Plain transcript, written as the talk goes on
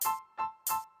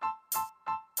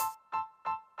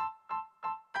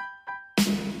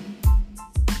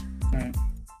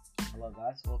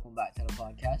guys. Welcome back to the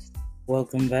podcast.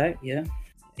 Welcome back, yeah.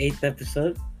 Eighth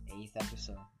episode. Eighth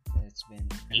episode. It's been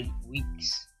 8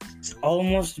 weeks. It's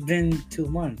almost been 2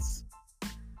 months.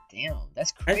 Damn,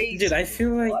 that's crazy. I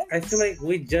feel like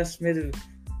we just made a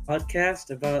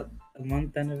podcast about a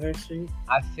month anniversary.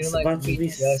 I feel like we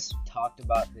just talked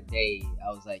about the day. I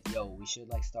was like, yo, we should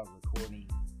start recording.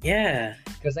 Yeah.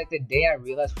 Because the day I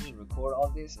realized we should record all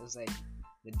this, it was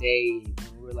the day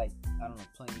when we were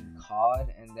playing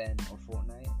COD or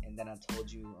Fortnite, and then I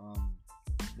told you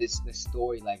this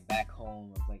story back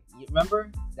home of you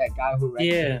remember that guy who wrecked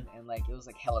him and it was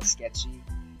hella sketchy.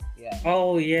 Yeah.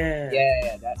 Oh yeah.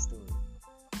 Yeah, that story.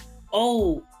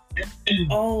 Oh,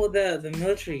 the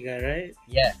military guy, right?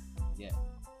 Yeah.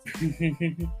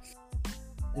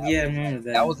 I remember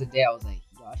that. That was the day I was like,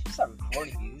 yo, I should start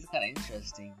recording these. This is kind of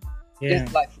interesting. Yeah.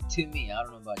 Just to me, I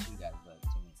don't know about you guys, but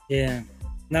to me. Yeah.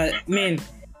 No, I mean,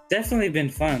 definitely been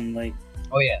fun.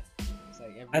 Oh yeah. It's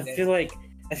I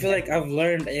feel like I've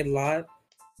learned a lot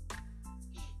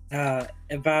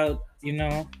about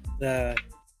the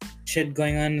shit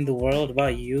going on in the world,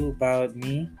 about you, about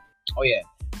me. Oh yeah,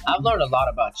 I've learned a lot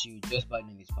about you just by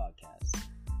doing these podcasts.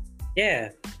 Yeah,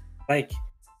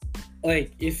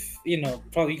 if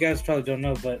probably you guys probably don't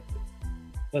know, but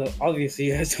obviously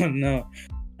you guys don't know.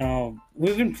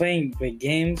 We've been playing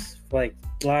games for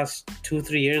the last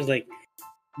 2-3 years.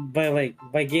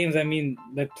 By games I mean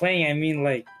by playing I mean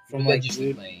from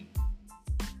religiously playing.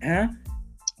 Huh?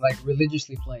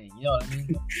 Religiously playing, you know what I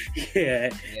mean? Yeah.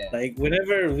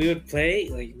 Whenever we would play,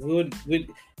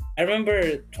 I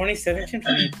remember 2017,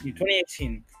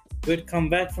 2018, we'd come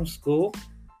back from school,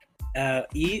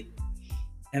 eat,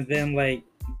 and then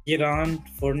get on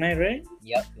Fortnite, right?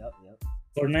 Yep.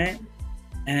 Fortnite,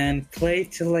 and play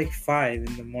till 5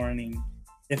 in the morning.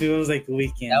 If it was the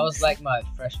weekend. That was my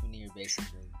freshman year,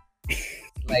 basically.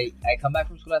 I come back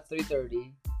from school at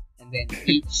 3:30, and then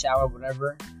eat, shower,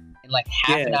 whatever, in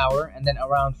half an hour, and then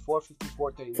around 4:50,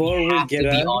 4:30, we have to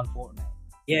be on Fortnite.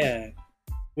 Yeah,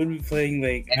 we'd be playing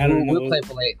we'll play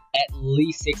for at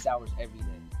least 6 hours every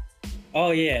day.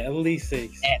 Oh yeah, at least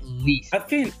 6. At least.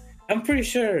 I'm pretty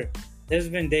sure there's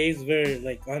been days where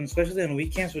especially on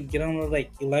weekends, we'd get on with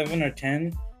 11 or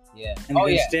 10. Yeah. And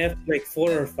then stay up to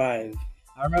 4 or 5.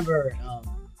 I remember.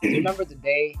 Do you remember the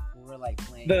day we were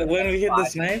playing? When we hit the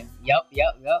snipe? Yep.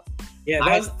 Yeah,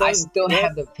 I still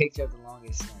have the picture of the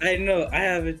longest snipe. I know, I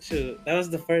have it too. That was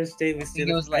the first day we stayed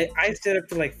up. I stayed up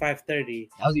to 5:30.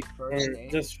 That was your first day?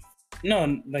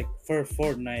 For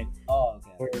Fortnite. Oh,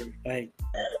 okay. Or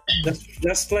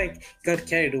just got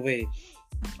carried away.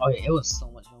 Oh yeah, it was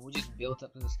so much fun. We just built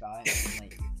up to the sky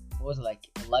and what was it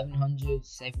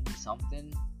 1170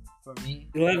 something for me?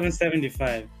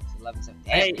 1175.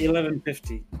 1170. I hit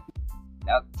 1150.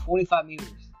 That 25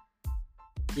 meters.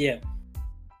 Yeah.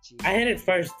 Jeez. I hit it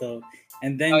first though,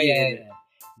 and then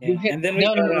You hit, and then we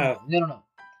got out. No.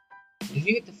 Did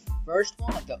you hit the first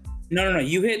one? No.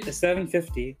 You hit the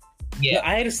 750. Yeah. No,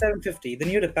 I hit a 750. Then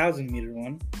you hit a 1,000 meter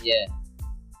one. Yeah.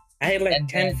 I hit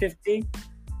 1050,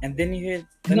 and then you hit.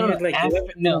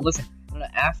 Listen.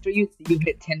 After you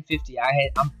hit 1050,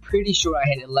 I'm pretty sure I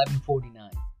hit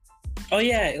 1149. Oh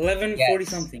yeah, 1140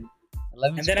 something.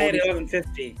 11. And then I hit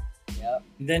 1150. Yep.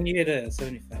 And then you hit a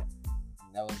 75.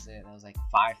 That was it. That was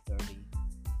 5:30.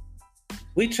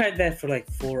 We tried that for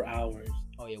 4 hours.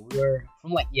 Oh yeah, we were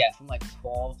from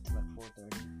 12 to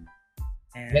 4:30.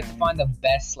 We had to find the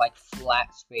best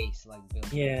flat space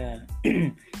built. Yeah.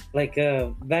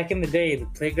 Back in the day, the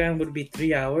playground would be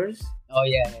 3 hours. Oh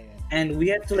yeah. And we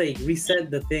had to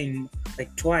reset the thing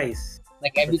twice.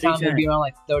 Every time would be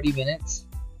around 30 minutes.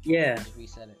 Yeah. Just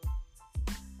reset it.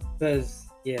 Because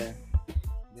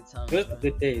good times. Those were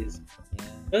good days. Yeah.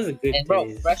 Those are good days. And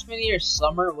bro, freshman year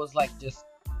summer was just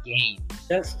games.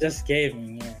 Just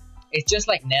gaming, yeah. It's just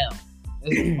now.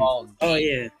 This is all games. Oh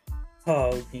yeah.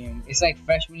 Oh, game. It's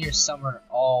freshman year summer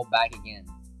all back again.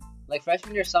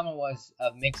 Freshman year summer was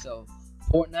a mix of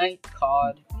Fortnite,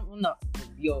 COD. Well, not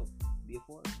BO4.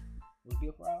 Was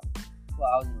BO4 out? Well,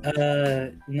 I was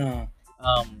in no.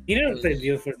 You never played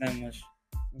BO4 that much.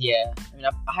 Yeah, I mean,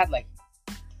 I had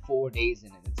 4 days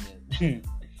in it. That's it.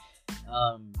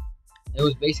 It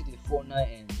was basically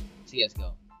Fortnite and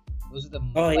CS:GO. Those are the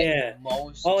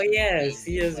most. Oh yeah,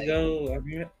 CS:GO.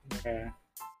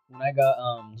 When I got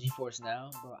GeForce Now,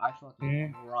 bro, I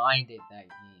fucking grinded that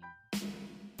game.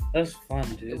 That was fun,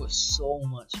 dude. It was so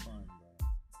much fun,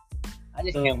 bro. I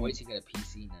just can't wait to get a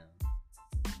PC now.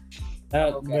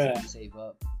 I can save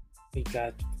up. We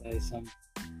got to play some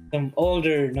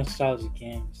older nostalgic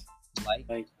games.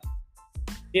 Like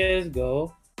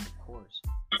CS:GO. Of course.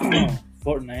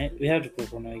 Fortnite. We have to play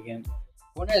Fortnite again.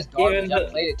 Fortnite is garbage. I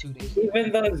played it 2 days ago.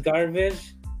 Even though it's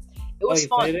garbage, it was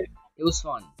fun. It was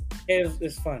fun.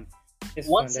 It's fun.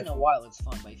 Once in a while, it's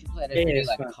fun. But if you play it every day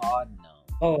like fun. COD, no.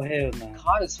 Oh hell no.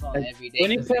 COD is fun every day.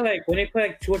 When you play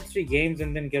like 2 or 3 games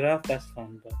and then get off, that's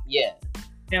fun. But yeah,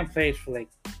 you can't play it for like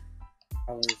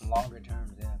hours. Longer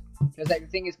terms, yeah. Because like, the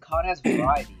thing is, COD has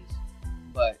varieties,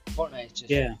 but Fortnite is just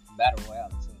battle royale.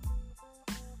 That's it.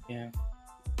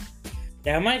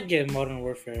 Yeah, I might get Modern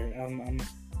Warfare.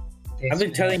 I've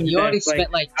been telling you. You already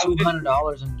spent like $200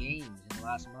 on games in the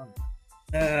last month.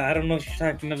 I don't know what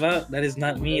you're talking about. That is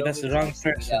not me. That's the wrong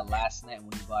person. That last night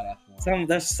when you bought F1.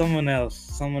 That's someone else.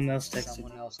 Someone else texted.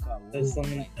 Someone else got whooped. That's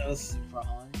someone else. For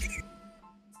How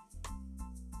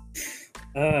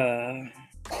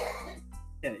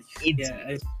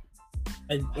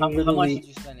much did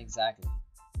you spend exactly?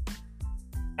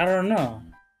 I don't know.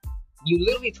 You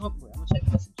literally told me. I'm gonna check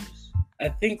messages. I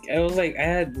think I was like I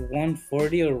had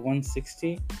 140 or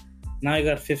 160. Now I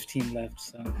got 15 left.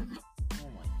 So.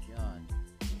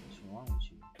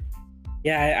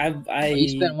 Yeah, I you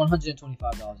spent $125 in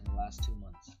the last 2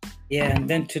 months. Yeah, and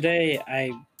then today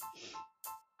I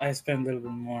spent a little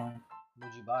bit more.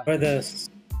 What'd you buy?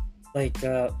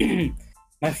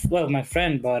 For my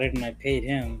friend bought it and I paid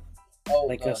him. Oh,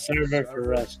 a server for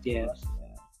Rust. Yeah.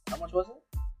 How much was it?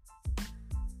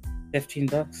 $15.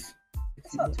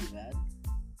 That's not too bad.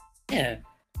 Yeah.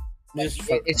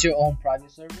 It's your own private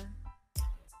server.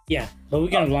 Yeah, but we're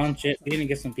gonna launch it. We're gonna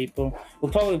get some people.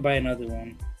 We'll probably buy another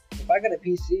one. If I got a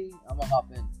PC, I'm gonna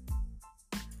hop in.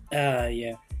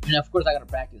 Yeah. And of course, I gotta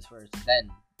practice first.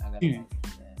 Then I gotta. Yeah,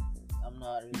 I'm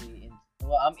not really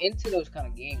I'm into those kind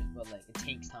of games, but like it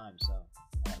takes time, so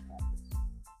I gotta practice.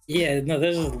 Yeah, no,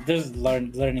 there's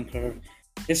learning curve.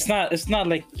 It's not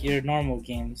like your normal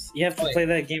games. You have to play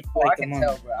that game for like a month. I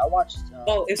can tell, bro. I watched.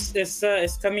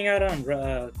 It's coming out on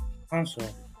console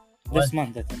this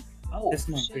month, I think. Oh, this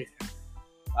month. Shit.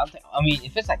 I mean,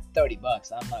 if it's like $30,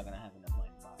 I'm not gonna have enough money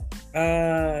to buy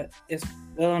it.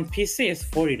 On PC it's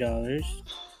 $40.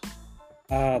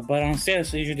 But on sale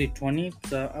it's usually $20.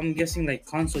 So I'm guessing like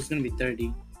console is gonna be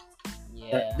 $30.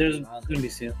 Yeah, but there's gonna be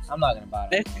sales. I'm not gonna buy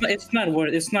it. It's not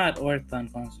worth on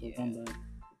console. Yeah.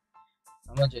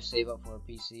 I'm gonna just save up for a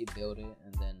PC, build it,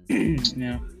 and then.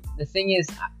 Yeah. The thing is,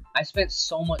 I spent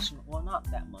so much. Well, not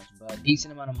that much, but a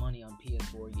decent amount of money on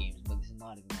PS4 games. But this is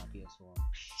not even my PS4.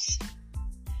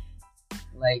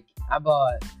 Like I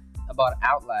bought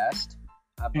Outlast.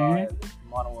 I bought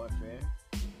Modern Warfare.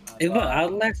 You bought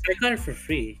Outlast? I got it for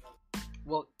free.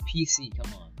 Well, PC,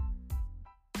 come on.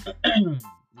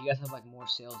 You guys have like more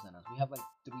sales than us. We have like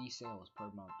 3 sales per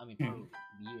month. I mean per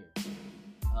year.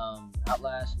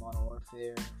 Outlast, Modern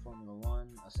Warfare, Formula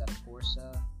 1, Assetto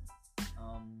Corsa,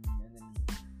 and then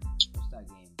what's that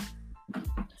game?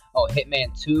 Oh,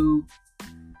 Hitman 2,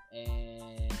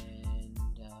 and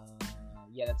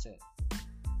yeah, that's it.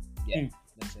 Yeah,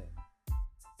 that's it.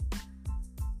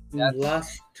 In the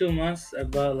last 2 months, I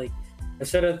bought like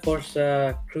Assetto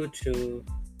Corsa, Crew 2,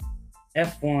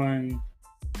 F1,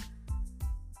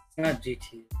 not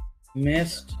GT,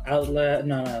 Mist, Outlast,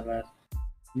 no, not Outlast,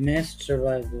 Mist,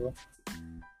 Survival,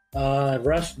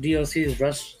 Rust DLCs,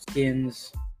 Rust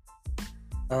skins.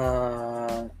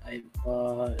 I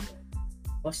bought,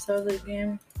 what's the other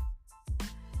game?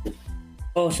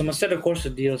 Oh, some Assetto Corsa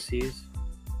DLCs.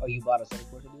 Oh, you bought Assetto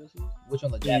Corsa DLCs? Which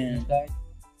one, the Japanese guy?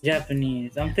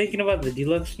 Japanese. I'm thinking about the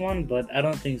deluxe one, but I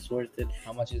don't think it's worth it.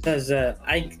 How much is it? Because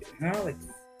like $5,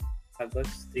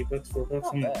 $3, $4,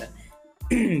 something like that.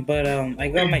 But I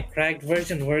got my cracked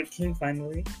version working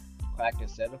finally. Cracked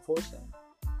Assetto Corsa?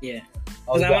 Yeah.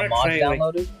 Oh, you got mods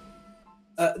downloaded?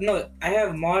 No, I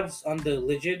have mods on the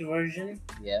legit version.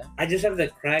 Yeah. I just have the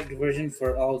cracked version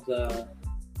for all the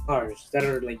cars that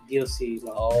are like DLC.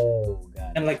 Oh, got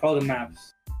it. And like all the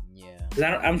maps.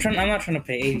 Yeah. I'm not trying to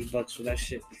pay $80 for that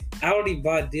shit. I already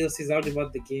bought DLCs. I already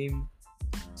bought the game.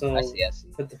 So I see.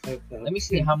 What the fuck? Let me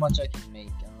see how much I can make.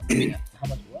 How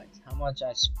much what? How much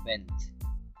I spent?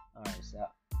 All right, so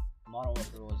Modern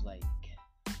Warfare was like,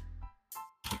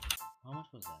 how much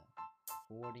was that?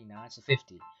 49. So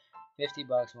 50. $50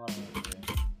 Modern Warfare.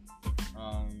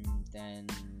 Then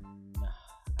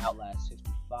Outlast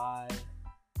 55.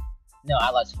 No,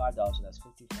 Outlast $5, so that's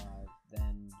 55.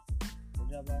 Then what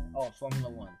did I buy? Oh, Formula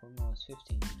 1. Formula 1 was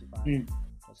 15, 55.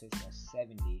 So that's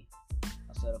 70.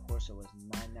 Assetto Corsa was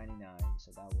 $9.99,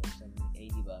 so that was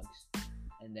 80 bucks.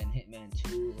 And then Hitman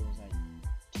 2, it was like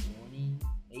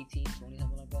 18, 20,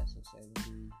 something like that. So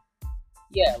 70.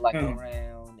 Yeah, like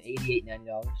around $88,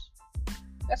 $90.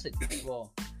 That's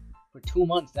well, for 2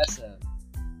 months. That's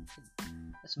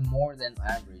more than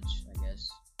average, I guess.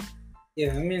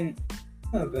 Yeah, I mean,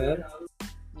 not bad.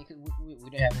 Because we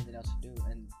didn't have anything else to do,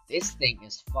 and this thing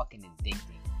is fucking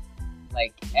addicting.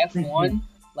 Like F1,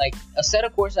 like a set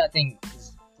of courses, I think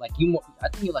is like you more. I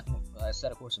think you like a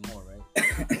set of courses more, right?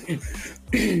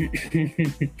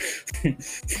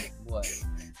 What?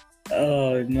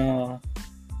 Oh no!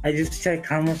 I just checked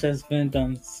how much I spent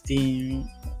on Steam.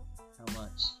 How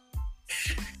much?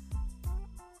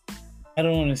 I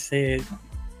don't want to say it.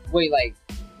 Wait, like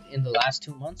in the last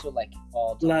 2 months or like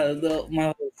all time?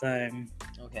 My whole time.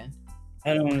 Okay.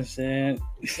 I don't want to say it.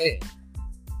 Say it.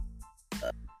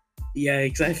 Yeah,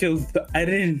 because I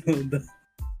didn't know that.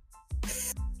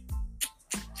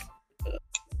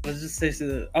 Let's just say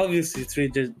so, obviously three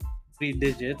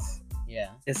digits.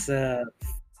 Yeah. It's 5.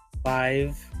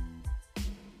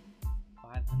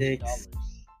 $500.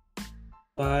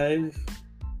 5.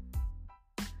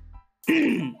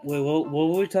 Wait, what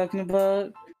were we talking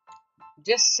about?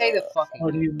 Just say the fucking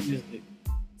audio music.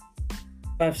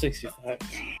 565.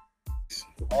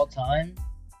 all time.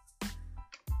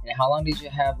 And how long did you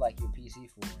have like your PC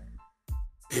for?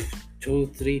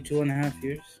 2.5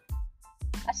 years.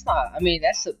 That's not. I mean,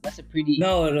 that's a pretty.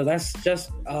 No, that's just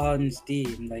on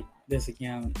Steam, like this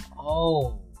account.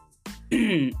 Oh.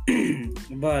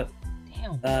 But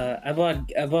damn. I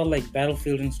bought like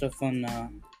Battlefield and stuff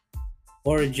on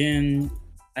Origin.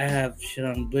 I have shit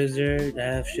on Blizzard. I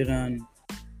have shit on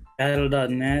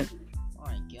Battle.net.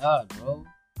 My God, bro.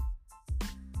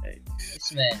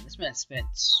 This man spent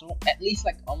so at least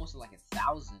like almost like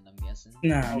 1,000. I'm guessing.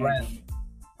 Nah, around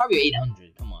probably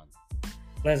 800. Come on.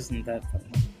 Less than that.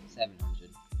 700.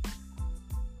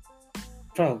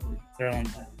 Probably around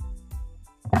that.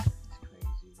 It's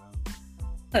crazy,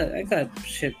 bro. I got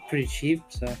shit pretty cheap,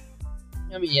 so.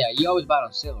 I mean, yeah, you always buy it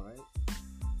on sale, right?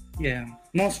 Yeah,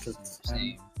 most of the time.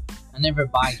 Same. I never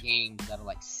buy games that are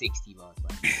like $60. Like,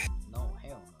 no,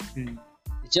 hell no.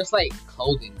 It's just like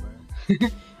clothing, bro.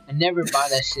 I never buy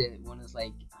that shit when it's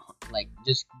like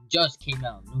just came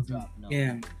out, new drop. No.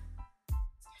 Yeah.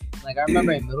 Like I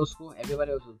remember in middle school,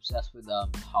 everybody was obsessed with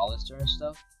Hollister and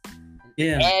stuff. And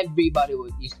yeah. Everybody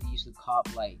used to cop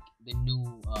like the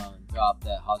new drop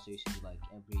that Hollister used to do like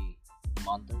every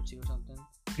month or two or something.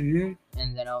 Mm-hmm.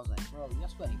 And then I was like, bro, you're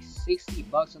spending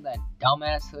 $60 on that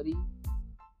dumbass hoodie.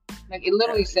 Like it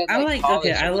literally said. Like, I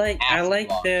like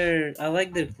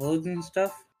their clothes and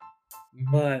stuff,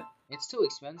 but it's too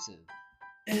expensive.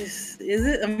 Is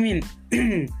it? I mean,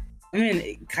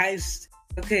 guys.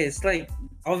 Okay, it's like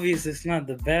obviously it's not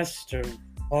the best or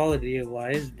quality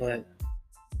wise, but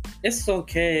it's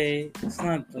okay. It's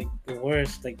not like the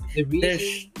worst. Like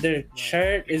their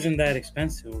shirt isn't that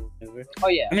expensive or whatever. Oh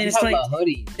yeah, I mean it's like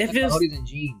hoodies. If it's hoodies and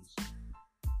jeans.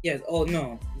 Yeah. Oh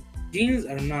no, jeans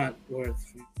are not worth.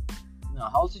 No,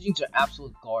 Hollister jeans are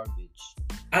absolute garbage.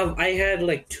 I had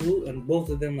like 2 and both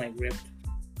of them like ripped.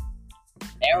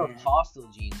 Aeropostale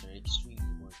jeans are extremely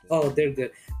worth it. Oh, they're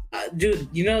good. Dude,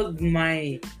 you know the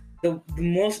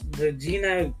jean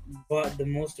I bought the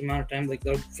most amount of time, like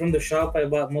from the shop I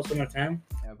bought most of my time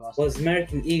was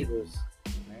American Eagles.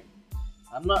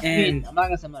 I'm not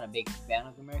gonna say I'm not a big fan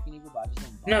of American Eagle, but I just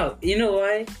don't buy No, you know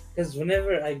why? Because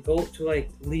whenever I go to like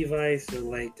Levi's or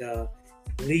like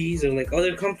Lee's or like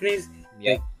other companies,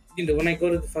 like, you know, when I go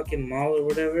to the fucking mall or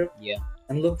whatever,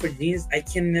 and look for jeans, I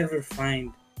can never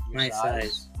find my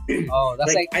size. Oh,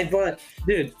 that's like I bought,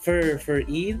 dude, for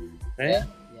Eid, right? Yeah.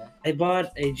 I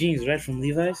bought a jeans right from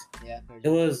Levi's. Yeah. It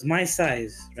was my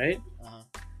size, right?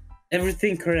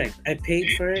 Everything correct. I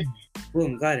paid for it.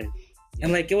 Boom, got it. Yeah.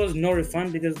 And like it was no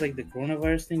refund because like the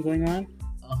coronavirus thing going on.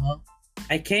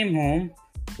 I came home,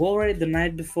 wore it the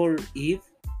night before Eid.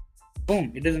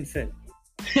 Boom, it doesn't fit.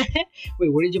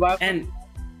 Wait, where did you buy it from?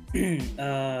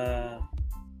 And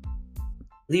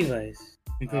Levi's.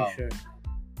 I'm pretty sure.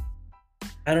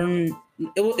 I don't.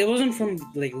 It wasn't from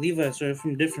like Levi's or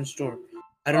from a different store.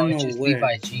 I don't know just where.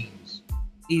 Levi's jeans.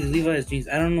 Levi's jeans.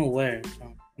 I don't know where.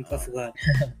 I forgot.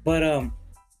 But I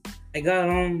got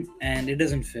home and it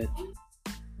doesn't fit.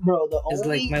 Bro, it's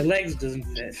like my legs doesn't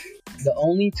fit. The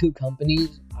only 2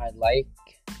 companies I like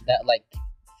that like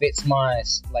fits my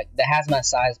that has my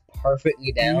size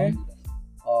perfectly down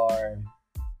are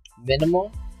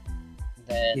Minimal,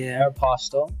 then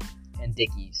Aeropostale, and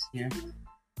Dickies. Yeah.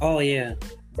 Oh yeah.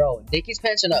 Bro, Dickies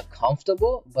pants are not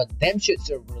comfortable, but them shits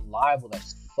are reliable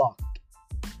as fuck.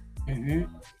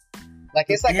 Like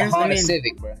it's like a Honda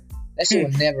Civic, bro. That shit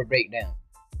will never break down.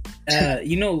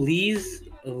 You know Lee's?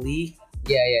 Lee?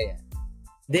 Yeah.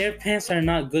 Their pants are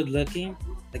not good looking,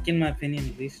 like in my opinion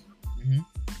at least.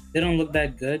 They don't look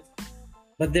that good,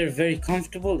 but they're very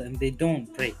comfortable and they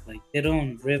don't break. Like they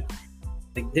don't rip.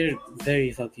 Like they're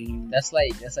very fucking. That's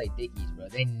like Dickies, bro.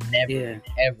 They never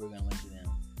ever gonna let you down.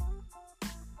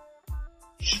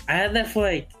 I had that for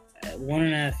like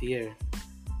 1.5 years.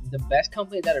 The best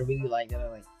company that I really like, that are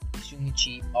like extremely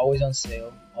cheap, always on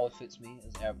sale, always fits me,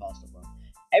 is Aeropostale, bro.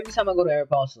 Every time I go to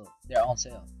Aeropostale, they're on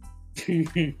sale.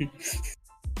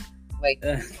 Like,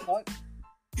 fuck.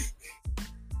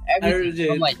 Everything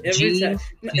from like jeans to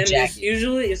jackets.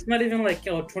 Usually, it's not even like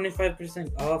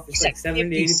 25% off. It's like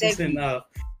 70-80% off.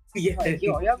 Yeah. Like,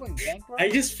 yo, are y'all going bankrupt? I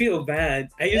just feel bad.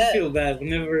 Feel bad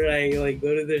whenever I like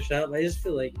go to their shop. I just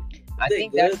feel like I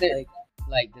think that's their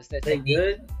that's their technique.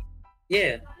 Good?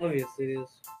 Yeah, obviously it is.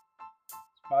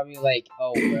 It's probably like,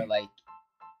 oh, we're like,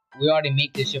 we already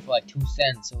make this shit for like 2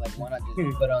 cents, so like, why not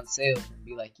just put it on sale and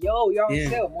be like, yo, you're on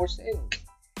sale, more sales.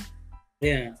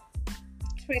 Yeah.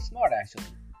 It's pretty smart, actually.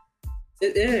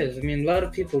 It is. I mean, a lot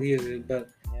of people use it, but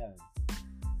yeah.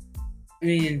 I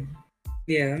mean,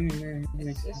 yeah.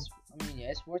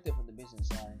 It's worth it for the business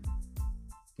side.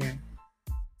 Yeah.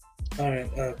 All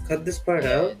right. Cut this part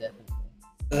out.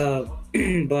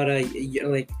 Definitely. But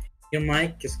like your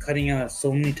mic is cutting out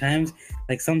so many times.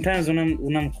 Like sometimes when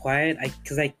I'm quiet,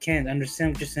 because I can't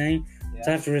understand what you're saying, so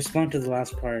I have to respond to the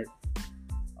last part.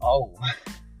 Oh.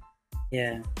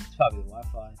 Yeah. It's probably the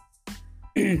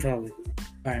Wi-Fi. Probably.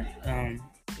 Alright,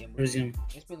 resume.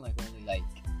 It's been like only like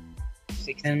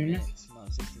 16 10 minutes. No,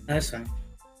 16 minutes. That's fine.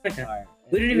 Okay. Alright.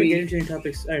 We didn't even get into any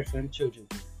topics. Alright, fine. True.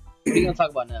 What are you gonna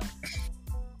talk about now?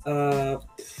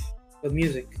 But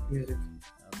music. Okay,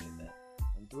 bet.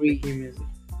 In 3, music.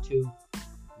 2,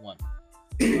 1.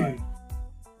 Alright.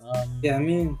 Yeah, I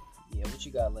mean. Yeah, what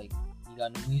you got? Like, you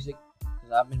got new music?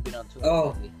 Cause I've been on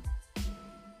tour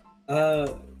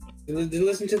lately. Did you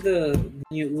listen to the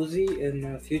new Uzi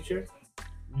and Future?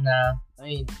 Nah, I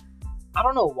mean, I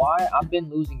don't know why I've been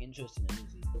losing interest in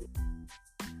Uzi.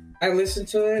 I listened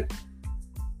to it.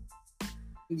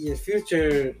 Yeah,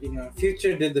 Future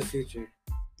did the Future.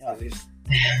 Obviously.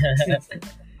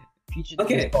 Future did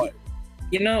his part.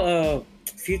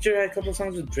 Future had a couple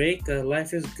songs with Drake,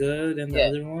 Life is Good, and the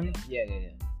other one. Yeah.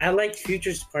 I like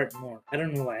Future's part more. I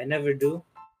don't know why. I never do.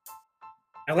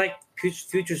 I like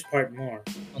Future's part more.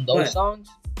 On those songs?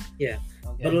 Yeah.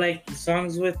 Okay. But like the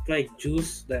songs with like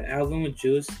Juice, the album with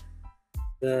Juice,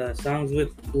 the songs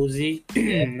with Uzi,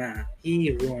 nah,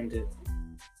 he ruined it.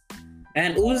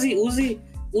 And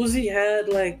Uzi had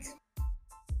like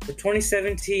the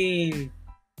 2017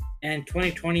 and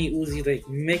 2020 Uzi like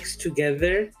mixed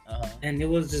together, and it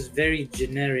was just very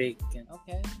generic and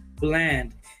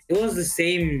bland. It was the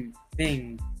same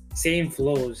thing, same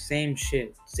flows, same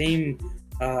shit, same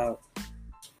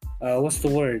what's the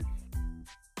word?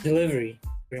 Delivery.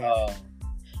 Oh,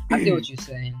 I get what you're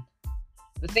saying.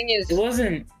 The thing is, it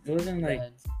wasn't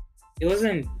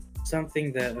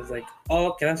something that was like, oh,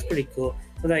 okay, that's pretty cool.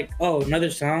 But like, oh,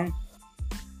 another song.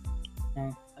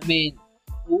 I mean,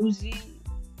 Uzi,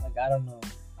 like, I don't know.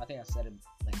 I think I said it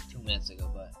like 2 minutes ago,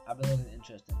 but I've been losing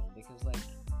interest in it because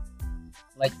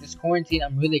like this quarantine,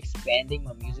 I'm really expanding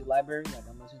my music library. Like,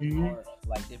 I'm listening to more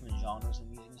like different genres of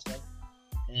music and stuff.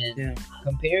 And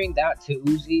comparing that to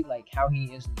Uzi, like how he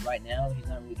is right now, he's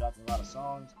not really dropping a lot of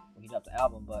songs. Well, he dropped the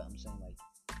album, but I'm saying like,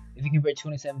 if you compare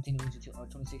 2017 Uzi to or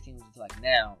 2016 Uzi to like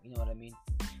now, you know what I mean?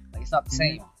 Like it's not the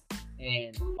same.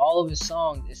 And all of his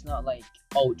songs, it's not like,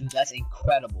 oh, dude, that's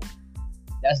incredible.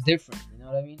 That's different. You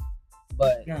know what I mean?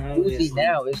 But Uzi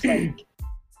now, it's like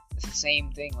it's the same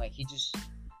thing. Like he just,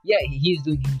 he's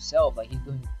doing himself. Like he's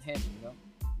doing him. You know?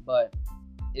 But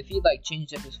if he like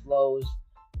changed up his flows.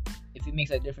 If he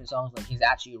makes like different songs, like he's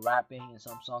actually rapping, and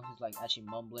some songs he's like actually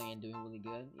mumbling and doing really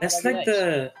good. That's like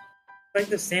the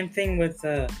same thing with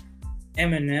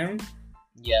Eminem.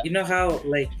 Yeah. You know how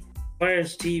like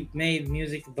first he made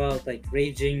music about like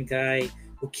raging guy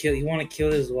he want to kill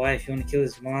his wife, he want to kill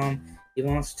his mom, he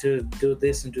wants to do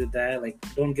this and do that, like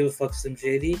don't give a fuck, Slim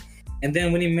Shady. And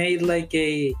then when he made like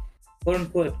a quote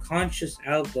unquote conscious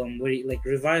album where he like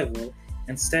revival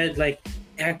instead like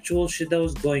actual shit that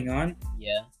was going on.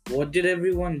 Yeah. What did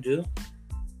everyone do?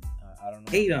 I don't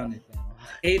know. Hate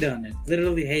on it.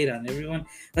 Literally hate on everyone.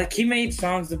 Like he made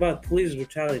songs about police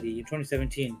brutality in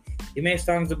 2017. He made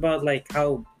songs about like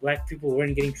how black people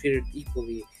weren't getting treated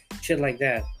equally, shit like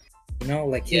that. You know,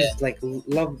 like his like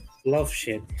love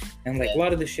shit, and like a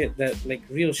lot of the shit that like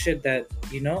real shit that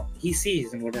he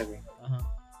sees and whatever.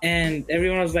 And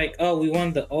everyone was like, "Oh, we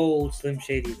want the old Slim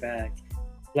Shady back."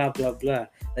 Blah blah blah.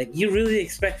 Like you really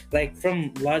expect like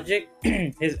from Logic,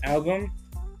 his album,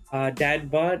 Dad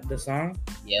Bod, the song,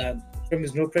 from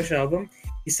his No Pressure album.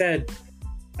 He said,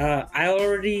 "I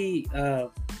already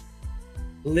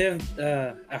lived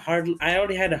I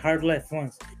already had a hard life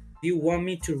once. Do you want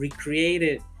me to recreate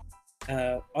it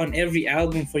on every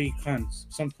album for you cunts?"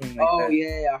 Something like that. Oh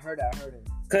yeah, I heard it.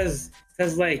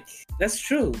 like that's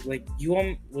true. Like you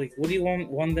want, like what do you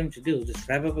want them to do? Just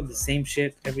wrap up with the same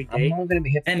shit every day? I'm not gonna be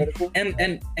hypocritical. And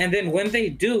then when they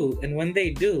do,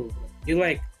 you're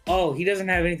like, oh, he doesn't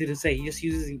have anything to say. He just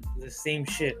uses the same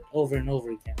shit over and over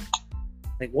again.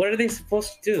 Like, what are they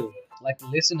supposed to do? Like,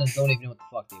 listeners don't even know what the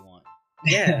fuck they want.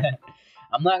 Yeah.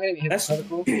 I'm not gonna be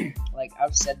hypocritical. Like,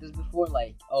 I've said this before.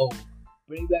 Like, oh,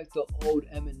 bring back the old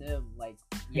Eminem. Like,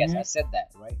 yes, I said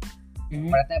that, right?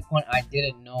 But at that point, I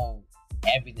didn't know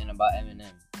everything about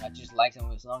Eminem. I just liked some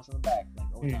of his songs on the back, like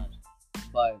old times.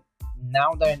 But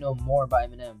now that I know more about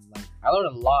Eminem, like, I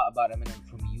learned a lot about Eminem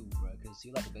from you, bro, because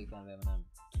you're like a big fan of Eminem.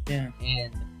 Yeah.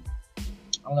 And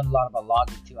I learned a lot about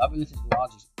Logic too. I've been listening to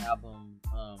Logic's album,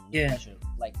 Pressure,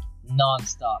 like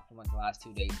non-stop for like the last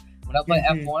 2 days. When I play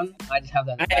F1, I just have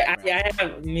that in the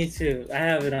background. Me too. I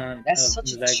have it on. That's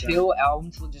such a chill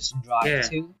album to just drive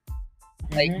to.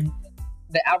 Like,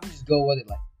 the album just go with it,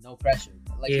 like, no pressure.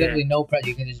 Like, literally no pressure.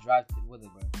 You can just drive with it,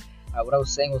 bro. What I was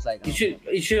saying was, like...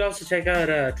 You should also check out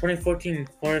 2014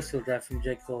 Forest Hill Drive from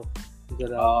J. Cole.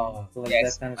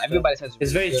 Yes. Everybody says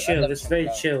it's very chill. It's very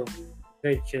chill.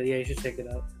 Very chill. Yeah, you should check it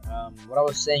out. What I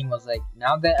was saying was, like,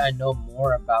 now that I know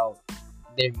more about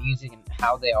their music and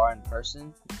how they are in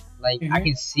person, like, I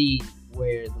can see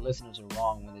where the listeners are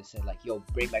wrong when they say, like, yo,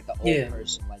 bring back the old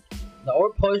person. Like,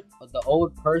 the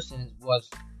old person was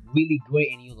really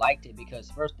great and you liked it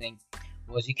because first thing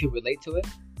was you could relate to it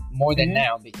more than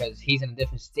now because he's in a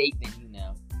different state than you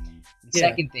now. And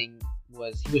second thing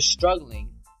was he was struggling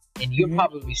and you're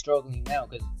probably struggling now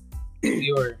because if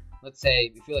you're, let's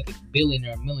say, if you're like a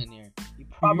billionaire or millionaire, you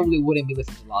probably wouldn't be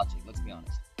listening to Logic, let's be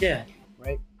honest. Yeah.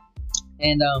 Right?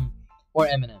 And or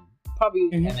Eminem. Probably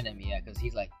Eminem, yeah, because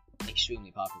he's like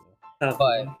extremely popular.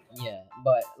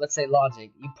 But let's say Logic,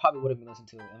 you probably wouldn't be listening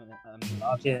to Eminem,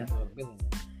 Logic if you were a billionaire.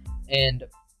 And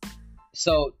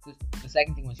so the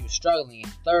second thing was you were struggling,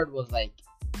 and third was like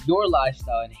your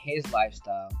lifestyle and his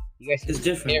lifestyle. You guys is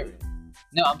different.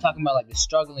 No, I'm talking about like the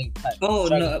struggling type. Oh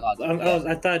no,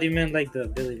 I thought you meant like the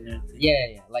billionaire.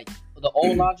 Yeah, like the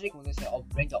old Logic when they say, "Oh,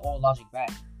 bring the old Logic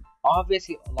back."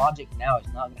 Obviously, Logic now is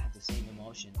not gonna have the same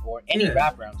emotion, or any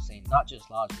rapper. I'm saying, not just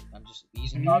Logic. I'm just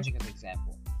using Logic as an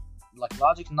example. Like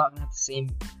Logic's not gonna have the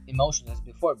same emotions as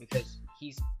before because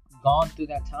he's gone through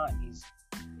that time.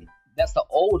 That's the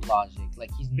old Logic.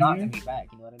 Like, he's not gonna be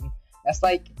back. You know what I mean? That's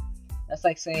like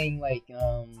saying, like,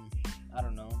 I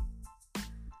don't know.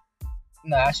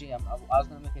 No, actually, I was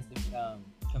gonna make a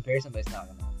comparison, but it's not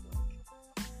gonna work.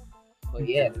 But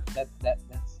yeah,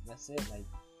 that's it. Like,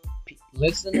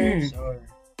 listeners or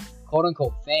quote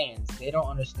unquote fans, they don't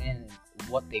understand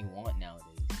what they want nowadays.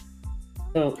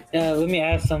 So let me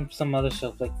add some other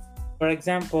stuff. Like, for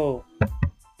example,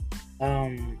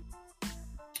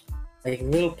 like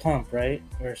Lil Pump, right?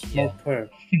 Or Smoke Perp.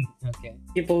 Okay.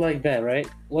 People like that, right?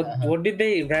 What did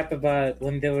they rap about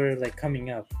when they were like coming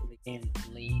up?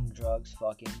 Lean, drugs,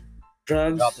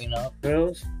 dropping up,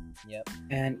 girls. Yep.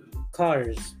 And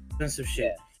cars, expensive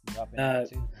shit. Yeah, dropping up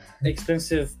too.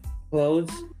 Expensive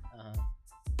clothes.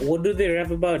 What do they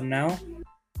rap about now?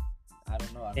 I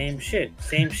don't know. Same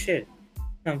shit.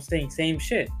 I'm saying same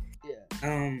shit.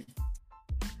 Yeah.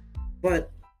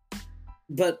 But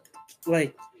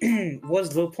like,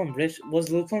 was Lil Pump rich?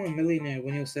 Was Lil Pump a millionaire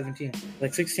when he was 17?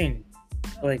 Like 16?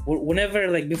 Like, whenever,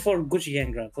 like, before Gucci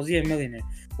Gang dropped, was he a millionaire?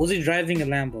 Was he driving a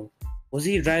Lambo? Was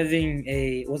he driving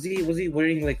was he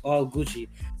wearing, like, all Gucci?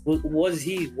 Was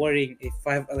he wearing a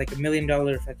 $1 million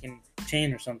fucking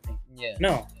chain or something? Yeah.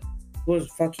 No. He was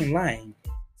fucking lying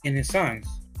in his songs.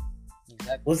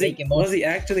 Exactly.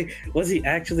 Was he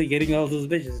actually getting all those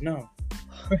bitches? No.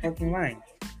 Fucking lying.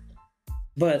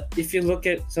 But if you look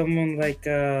at someone like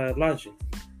Logic,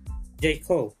 J.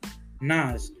 Cole,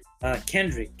 Nas,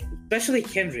 Kendrick, especially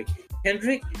Kendrick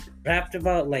rapped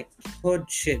about like hood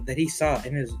shit that he saw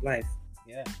in his life.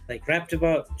 Yeah. Like rapped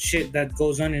about shit that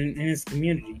goes on in his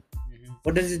community.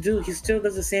 What does he do? He still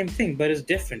does the same thing, but it's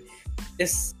different.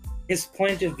 His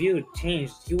point of view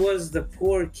changed. He was the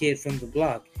poor kid from the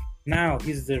block. Now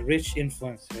he's the rich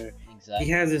influencer. Exactly.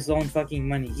 He has his own fucking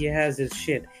money. He has his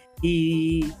shit.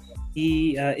 He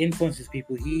influences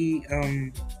people. He's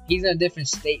in a different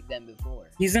state than before.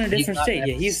 He's in a different state.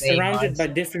 Yeah, he's surrounded by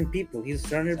different people. He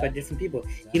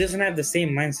doesn't have the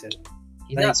same mindset.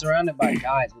 He's not surrounded by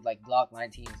guys with like Glock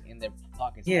 19s in their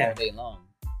pockets all day long.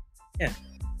 Yeah.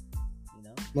 You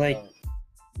know? Like, so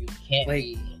you can't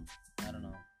be. I don't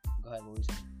know. Go ahead. What were you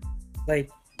saying? Like,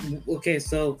 okay,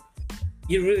 so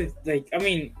you really like. I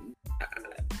mean,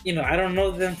 I don't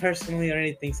know them personally or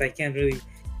anything, so I can't really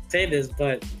say this,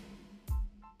 but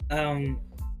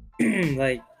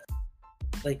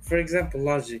like for example,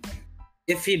 Logic.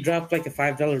 if he dropped like a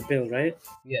 $5 bill, right?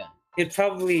 Yeah. He'd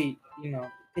probably,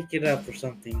 pick it up or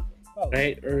something,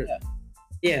 right? Or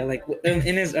like in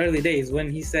his early days when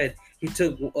he said he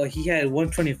had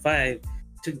 125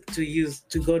 to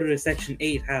go to the Section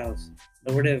 8 house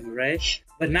or whatever, right?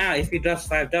 But now if he drops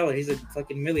 $5, he's a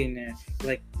fucking millionaire.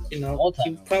 Like, he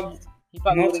probably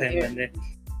multi-millionaire.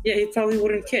 Yeah, he probably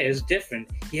wouldn't care. It's different.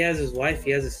 He has his wife.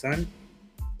 He has his son.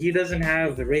 He doesn't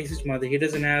have a racist mother. He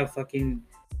doesn't have fucking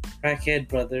crackhead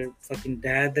brother, fucking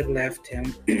dad that left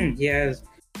him. He has,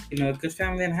 a good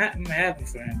family, and I'm happy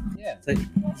for him. Yeah. So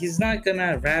he's not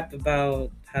gonna rap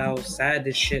about how sad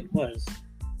this shit was.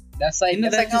 That's like kind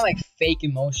of like fake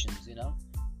emotions,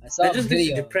 I saw that just a video.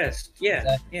 Gets you depressed. Yeah,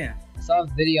 exactly. Yeah. I saw a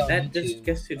video that on YouTube just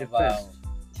gets you about depressed.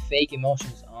 fake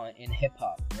emotions in hip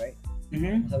hop, right?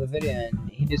 Mm-hmm. I saw the video and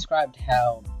he described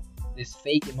how this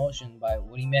fake emotion, by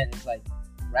what he meant is like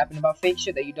rapping about fake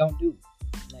shit that you don't do,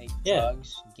 like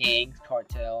drugs, gangs,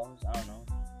 cartels. I don't know,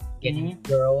 getting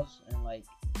girls, and like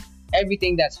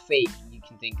everything that's fake you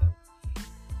can think of.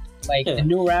 Like the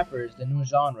new rappers, the new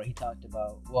genre he talked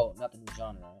about. Well, not the new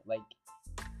genre. Like,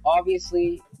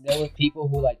 obviously, there were people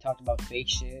who like talked about fake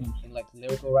shit in like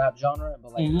lyrical rap genre,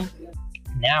 but like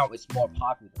now it's more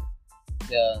popular.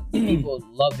 The people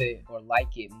love it or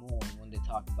like it more when they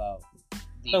talk about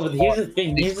these. No, but here's the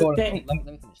thing. Let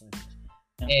me finish.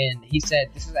 Yeah. And he said,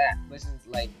 "This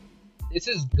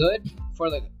is good for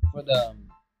the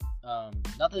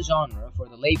not the genre, for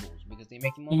the labels, because they're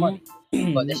making more money.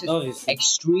 But this is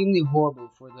extremely horrible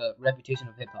for the reputation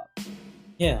of hip hop."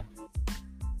 Yeah.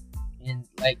 And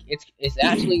like it's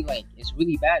actually like it's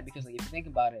really bad, because like if you think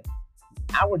about it,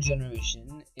 our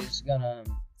generation is gonna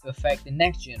affect the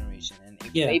next generation, and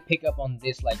if they pick up on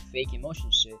this like fake emotion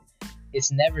shit,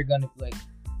 it's never gonna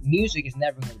music is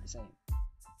never gonna be the same.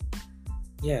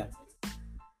 Yeah.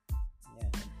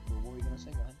 What were you gonna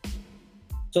say? Go ahead.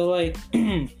 So like,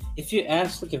 if you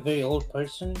ask like a very old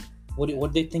person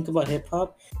what they think about hip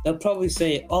hop, they'll probably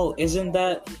say, "Oh, isn't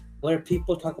that where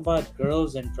people talk about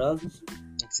girls and drugs?"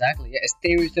 Exactly. Yeah, it's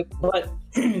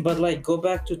stereotypical. But like, go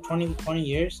back to 20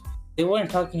 years, they weren't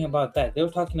talking about that. They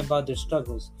were talking about their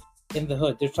struggles in the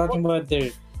hood. They're talking about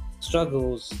their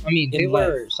struggles. I mean, they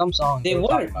were some songs. They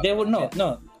were no.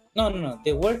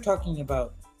 They were talking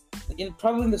about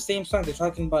probably in the same song. They're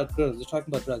talking about girls. They're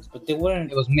talking about drugs, but they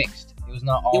weren't. It was mixed. It was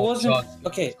not all. It wasn't drugs.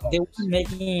 Okay. They weren't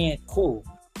making it cool.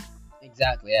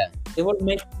 Exactly. Yeah. They weren't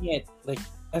making it like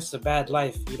that's a bad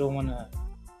life. You don't want to.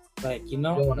 Like,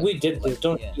 we did this,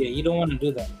 you don't want to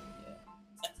do that.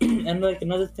 Yeah. And like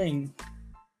another thing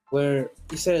where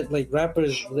you said like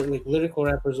rappers, like lyrical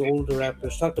rappers, older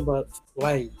rappers talked about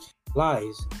lies.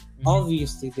 Mm-hmm.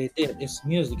 Obviously they did. It's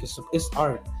music, it's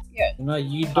art. Yeah.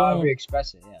 You don't however you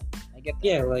express it, I get that.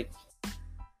 Yeah, like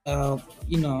what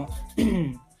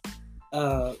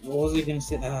was I gonna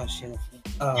say? Shit.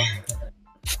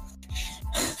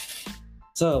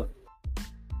 So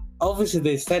obviously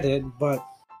they said it, but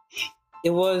it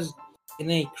was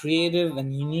in a creative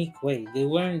and unique way. They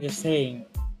weren't just saying,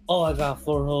 "Oh, I got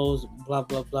 4 hoes, blah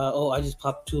blah blah. Oh, I just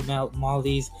popped 2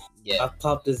 mollies. I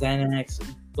popped the Xanax,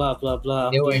 blah blah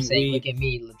blah." They weren't saying, "Look at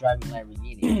me driving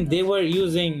Lamborghini." They were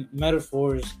using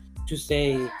metaphors to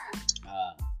say,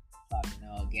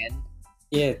 again.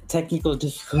 Yeah, technical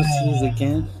difficulties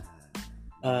again.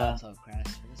 Also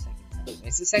crashed for the second time.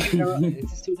 It's the second in a row.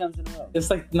 It's just 2 times in a row. It's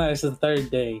like it's the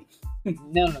 3rd day.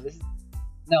 No, this is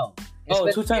no.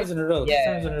 It's 2 times in a row. Yeah,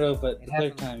 2 times in a row, but the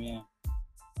 3rd time, yeah.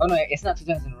 Oh no, it's not 2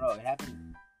 times in a row. It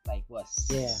happened like what?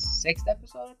 6th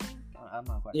episode, I think. I'm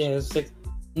not quite sure. Yeah, it was 6th.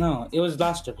 No, it was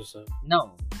last episode.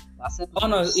 No, last episode. Oh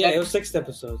no, it was 6th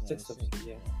episode. 6th episode,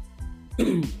 yeah.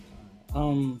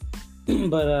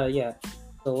 But yeah.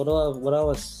 So what I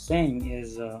was saying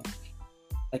is,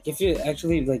 like if you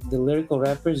actually like the lyrical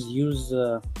rappers use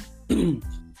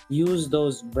use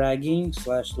those bragging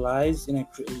 / lies in a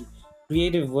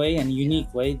creative way and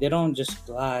unique way. They don't just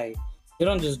lie. They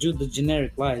don't just do the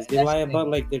generic lies. They lie about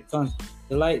like their guns.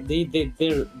 They lie.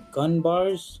 Their gun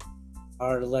bars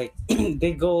are like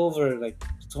they go over like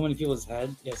so many people's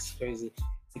head. It's crazy.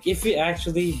 Like if you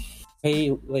actually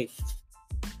pay like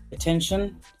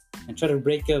attention and try to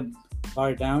break a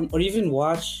bar down, or even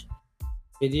watch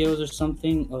videos or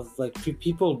something of like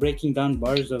people breaking down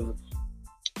bars of.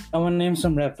 I want to name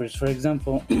some rappers. For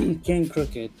example, King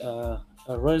Crooked,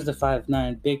 Royce the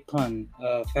 5'9", Big Pun,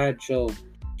 Fat Joe,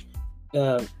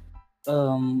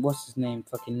 what's his name?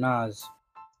 Fucking Nas.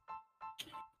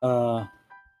 Not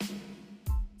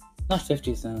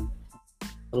 50 Cent,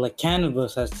 but like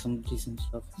Cannabis has some decent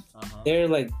stuff. They're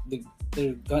like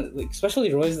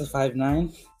especially Royce the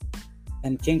 5'9"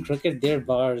 and King Crooked. Their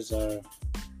bars are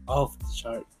off the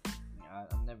chart.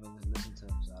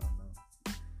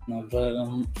 No, but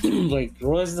like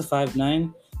Royce the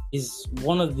 5'9" is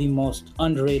one of the most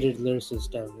underrated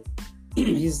lyricists ever.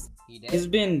 He's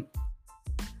been,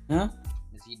 huh?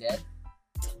 Is he dead?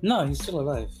 No, he's still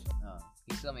alive. Oh,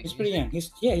 he still makes. He's pretty young. He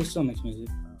still makes music.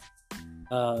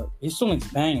 Oh. He still makes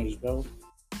bangers, bro.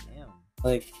 Damn.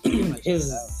 Like he's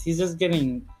just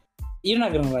getting. You're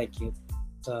not gonna like it.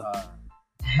 So.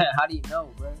 How do you know,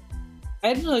 bro?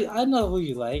 I know who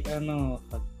you like. I know.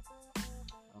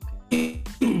 Okay.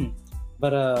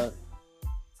 But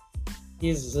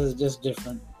he's just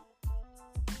different.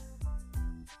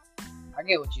 I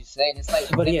get what you're saying. It's like,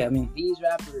 but yeah, I mean, these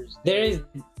rappers. They're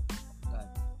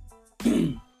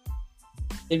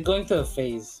going through a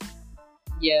phase.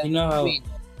 Yeah. You know how in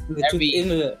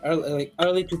the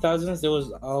early 2000s there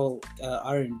was all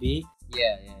R&B.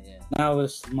 Yeah. Now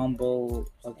it's mumble,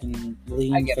 fucking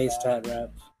lean face tat rap.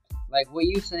 Like what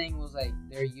you saying was like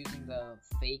they're using the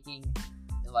faking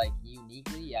like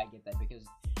uniquely. Yeah, I get that because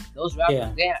those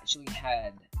rappers they actually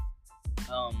had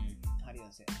how do I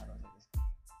say this?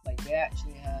 Like they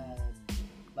actually had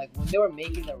like when they were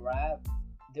making the rap,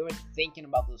 they were thinking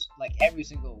about those like every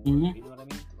single word. Mm-hmm. You know what I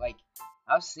mean? Like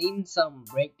I've seen some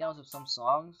breakdowns of some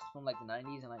songs from like the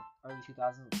 90s and like early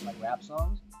 2000s like rap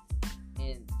songs.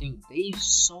 And dude, they use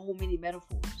so many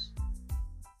metaphors.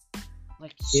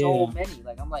 Like so many.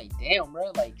 Like I'm like, damn,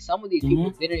 bro. Like some of these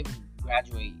people didn't even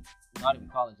graduate, not even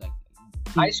college, like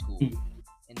high school,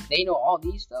 and they know all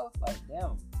these stuff. Like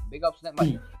damn, big ups to them.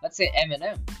 Like let's say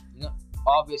Eminem. You know,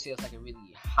 obviously it's like a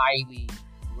really highly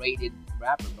rated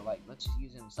rapper, but like let's just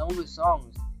use him. Some of his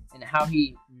songs and how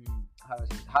he how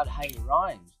he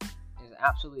rhymes is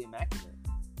absolutely immaculate.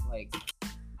 Like.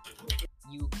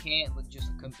 You can't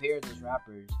just compare those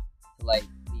rappers to like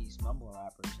these mumble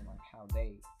rappers and like how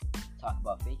they talk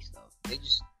about fake stuff. They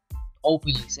just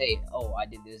openly say, "Oh, I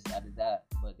did this, I did that,"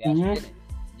 but they actually didn't.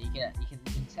 You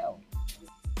can tell.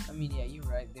 I mean, yeah, you're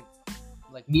right. They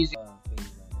like music phase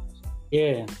right now. So.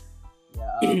 Yeah.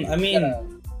 Yeah. I mean,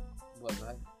 what? Go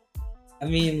ahead. I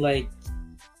mean, like,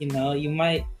 you know, you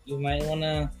might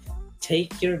wanna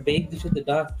take your baby to the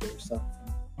doctor or something.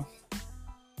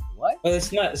 What? Well,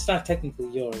 it's not technically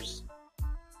yours.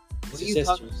 What are you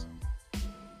talking about?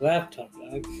 Laptop,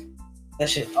 dog. That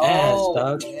shit ass,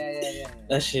 dog. Yeah.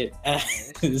 That shit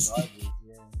ass.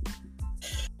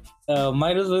 Yeah.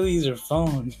 Might as well use your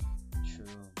phone. True.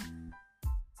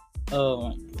 Oh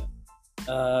my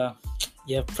god.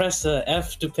 Yeah, press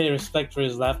F to pay respect for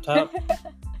his laptop.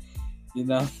 You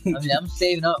know? I mean, I'm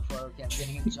saving up for it. Okay, I'm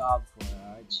getting a job for it.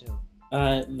 Alright, chill.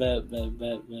 Bet.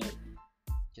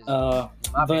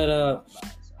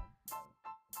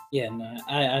 Yeah, no,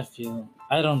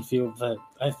 I don't feel, but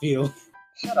I feel.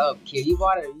 Shut up, kid. You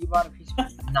bought a PC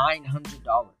for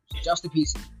 $900. Just a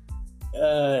PC.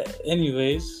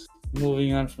 Anyways,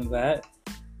 moving on from that.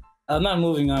 Not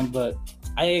moving on, but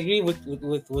I agree with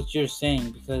what you're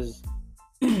saying because,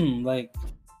 like,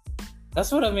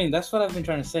 that's what I mean. That's what I've been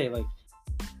trying to say. Like,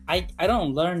 I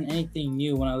don't learn anything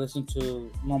new when I listen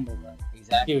to mumble rap.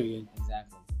 Exactly. Period.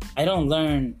 Exactly. I don't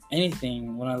learn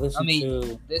anything when I listen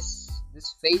to. This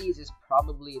phase is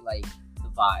probably like the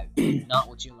vibe, not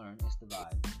what you learn. It's the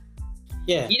vibe.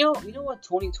 Yeah. You know what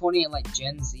 2020 and like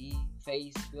Gen Z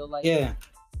phase feel like? Yeah.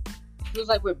 It feels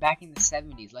like we're back in the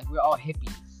 70s. Like we're all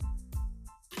hippies.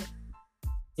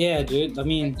 Yeah, dude. I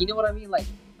mean, like, you know what I mean? Like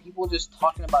people just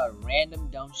talking about random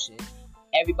dumb shit.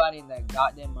 Everybody and their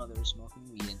goddamn mother is smoking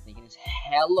weed and thinking it's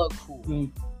hella cool.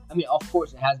 I mean, of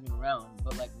course it has been around,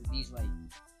 but like with these like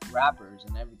rappers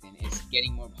and everything, it's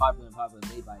getting more popular and popular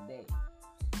day by day.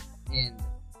 And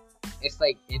it's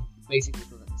like it basically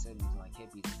feels like the 70s, like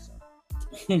hippies and stuff.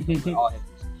 Like, we're all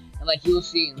hippies. And like you'll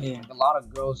see like a lot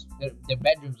of girls, their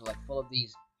bedrooms are like full of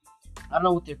these. I don't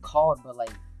know what they're called, but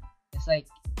like it's like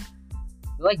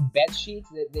they're like bed sheets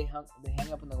that they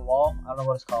hang up on the wall. I don't know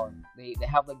what it's called. They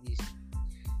have like these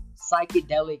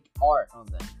psychedelic art on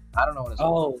them. I don't know what it's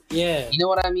called. Oh, yeah. You know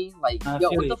what I mean? Like, yo,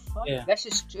 what the fuck? Yeah. That's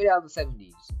just straight out of the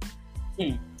 70s.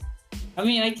 I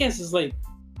mean, I guess it's like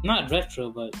not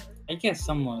retro, but I guess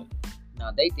somewhat.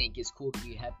 Nah, they think it's cool to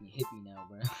be hippie now,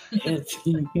 bro.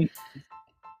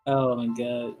 Oh my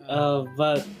god.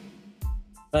 But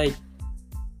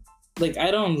like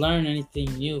I don't learn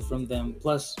anything new from them.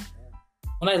 Plus,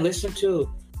 when I listen to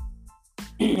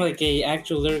like a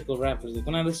actual lyrical rapper, like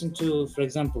when I listen to, for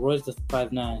example, Royce the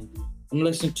 5'9", when I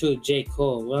listen to J.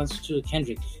 Cole, when I listen to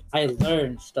Kendrick, I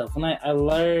learn stuff. When I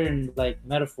learn like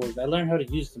metaphors, I learn how to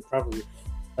use them properly.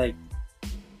 Like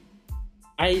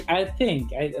I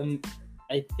think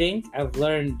I've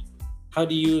learned how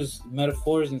to use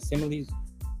metaphors and similes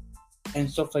and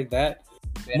stuff like that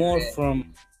more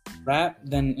from rap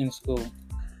than in school.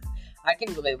 I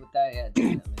can relate with that. Yeah,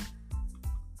 definitely.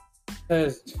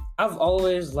 Because I've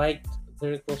always liked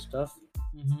lyrical stuff.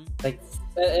 Mm-hmm. Like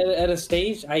at a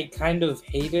stage, I kind of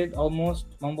hated almost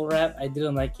mumble rap. I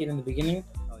didn't like it in the beginning.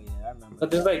 Oh yeah, I remember.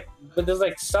 But there's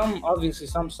like some obviously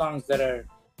some songs that are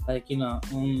like you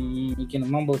can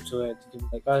mumble to it. You can be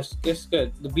like, oh, it's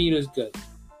good. The beat is good,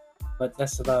 but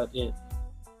that's about it.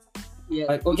 Yeah.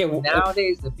 Like okay,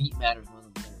 nowadays the beat matters more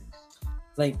than the lyrics.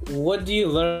 Like, what do you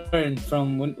learn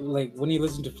from when you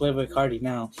listen to Playboi Carti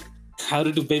now? How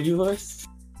to do baby voice?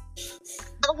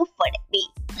 I'll go for the beat.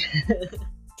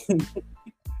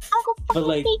 I'll go for But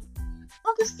like, the beat.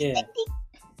 I'll go yeah. for the beat.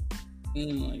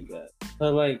 Oh my god!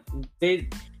 But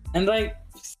like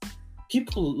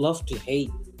people love to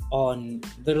hate on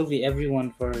literally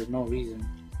everyone for no reason.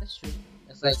 That's true.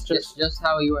 It's like just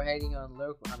how you were hating on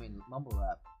mumble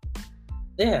rap.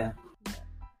 Yeah.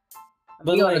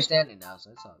 But you understand it now,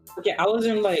 so it's all good. Okay, I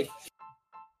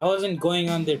wasn't going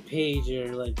on their page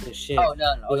or like their shit. Oh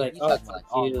no! Like, you talking about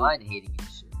like online hating and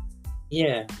shit.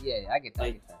 Yeah. Yeah, I get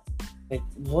that. Like,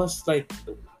 what's the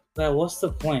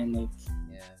point? Like,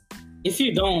 yeah. If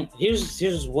you don't,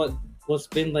 here's what's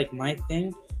been like my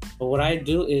thing. But what I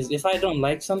do is if I don't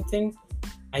like something,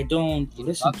 I don't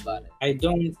listen to it. I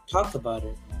don't talk about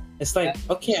it. It's like,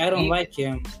 okay, I don't like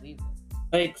him.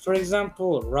 Like, for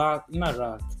example, not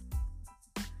rock.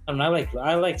 I don't know,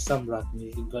 I like some rock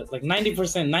music, but like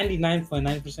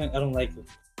 99.9%, I don't like it.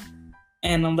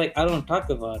 And I'm like, I don't talk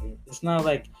about it. It's not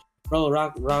like, bro,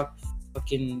 rock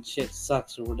fucking shit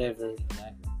sucks or whatever.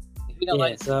 Exactly. If you don't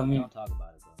like it, don't talk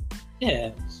about it, bro.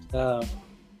 Yeah,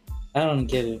 I don't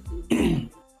get it.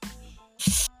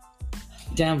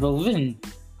 Damn, but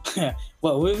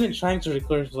we've been trying to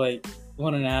record for like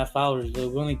 1.5 hours,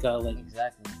 but we only got like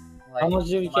exactly. Like, how much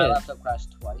did we get? My laptop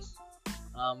crashed twice.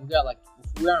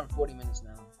 We're on 40 minutes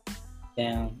now.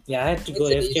 Damn. Yeah, I had to go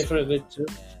AFK for a bit too.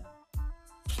 Yeah.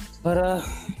 But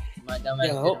my dumbass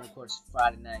didn't record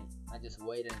Friday night. I just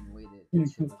waited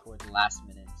to record the last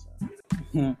minute.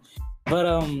 So.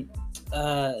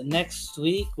 But next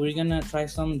week we're gonna try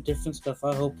some different stuff.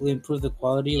 I hopefully improve the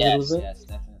quality a little bit. Yes,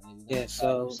 definitely. Yeah.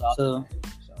 So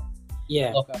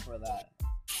yeah. Look out for that.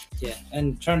 Yeah,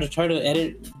 and try to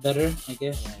edit better, I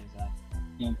guess. Yeah, exactly.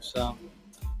 Yeah. So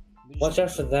watch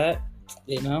out for that.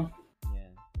 You know. Yeah.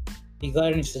 If you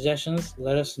got any suggestions,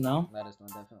 let us know. Let us know,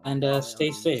 definitely. And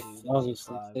stay safe,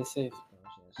 obviously. Stay safe.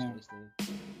 Stay safe.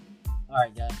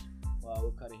 Alright, guys. Well,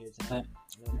 we'll cut it here tonight.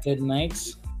 Good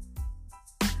night.